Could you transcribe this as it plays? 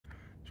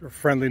Your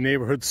friendly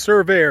neighborhood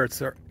surveyor. It's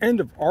the end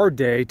of our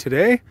day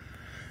today.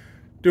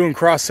 Doing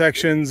cross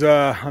sections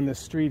on this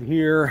street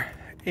here,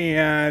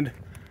 and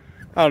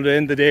at the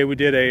end of the day we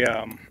did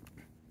a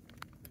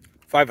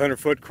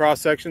 500-foot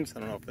cross sections. I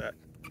don't know if that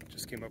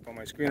just came up on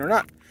my screen or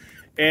not.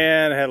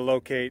 And I had to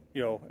locate,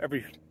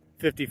 every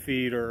 50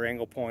 feet or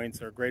angle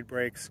points or grade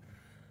breaks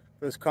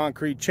for this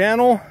concrete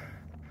channel.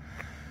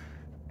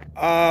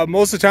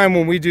 Most of the time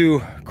when we do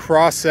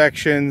cross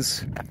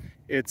sections,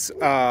 it's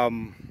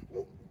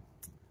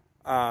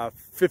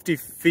 50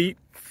 feet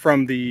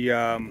from the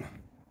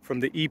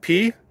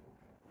EP.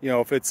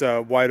 If it's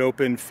a wide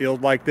open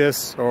field like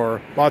this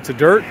or lots of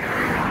dirt.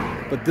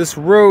 But this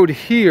road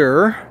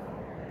here,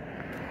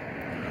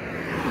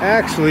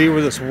 actually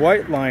where this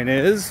white line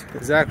is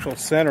actual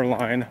center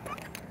line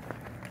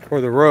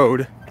for the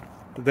road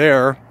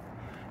there.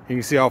 You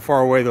can see how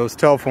far away those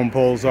telephone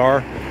poles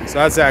are. So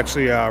that's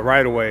actually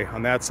right away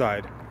on that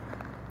side.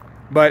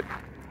 But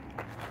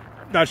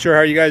not sure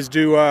how you guys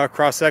do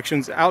cross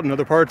sections out in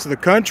other parts of the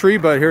country,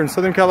 but here in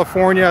Southern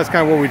California, that's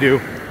kind of what we do.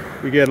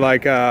 We get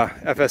like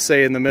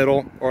FSA in the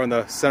middle or in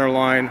the center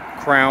line,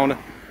 crown,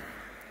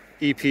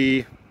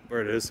 EP,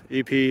 where it is,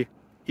 EP,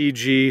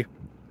 EG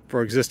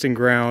for existing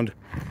ground,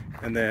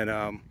 and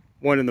then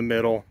one in the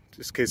middle,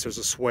 just in case there's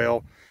a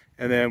swale.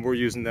 And then we're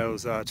using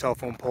those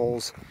telephone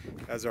poles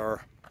as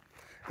our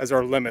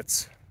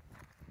limits.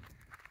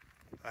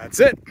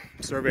 That's it.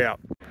 Survey out.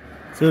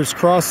 So there's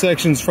cross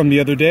sections from the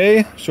other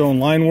day, showing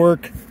line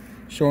work,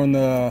 showing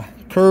the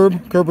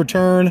curb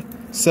return,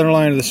 center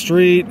line of the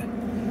street.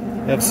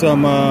 You have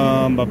some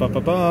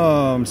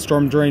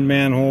storm drain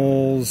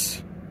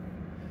manholes,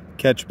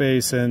 catch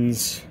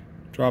basins,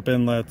 drop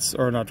inlets,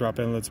 or not drop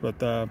inlets,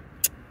 but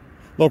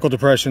local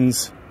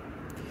depressions.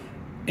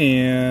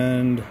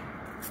 And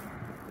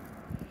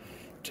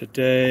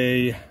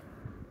today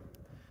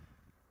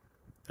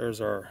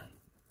there's our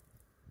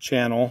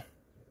channel.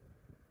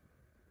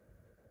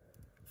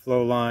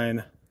 Flow line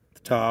at the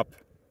top,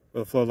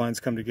 where the flow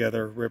lines come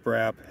together,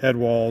 riprap, head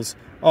walls,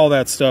 all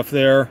that stuff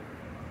there.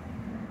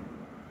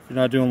 If you're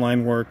not doing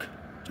line work,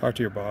 talk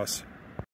to your boss.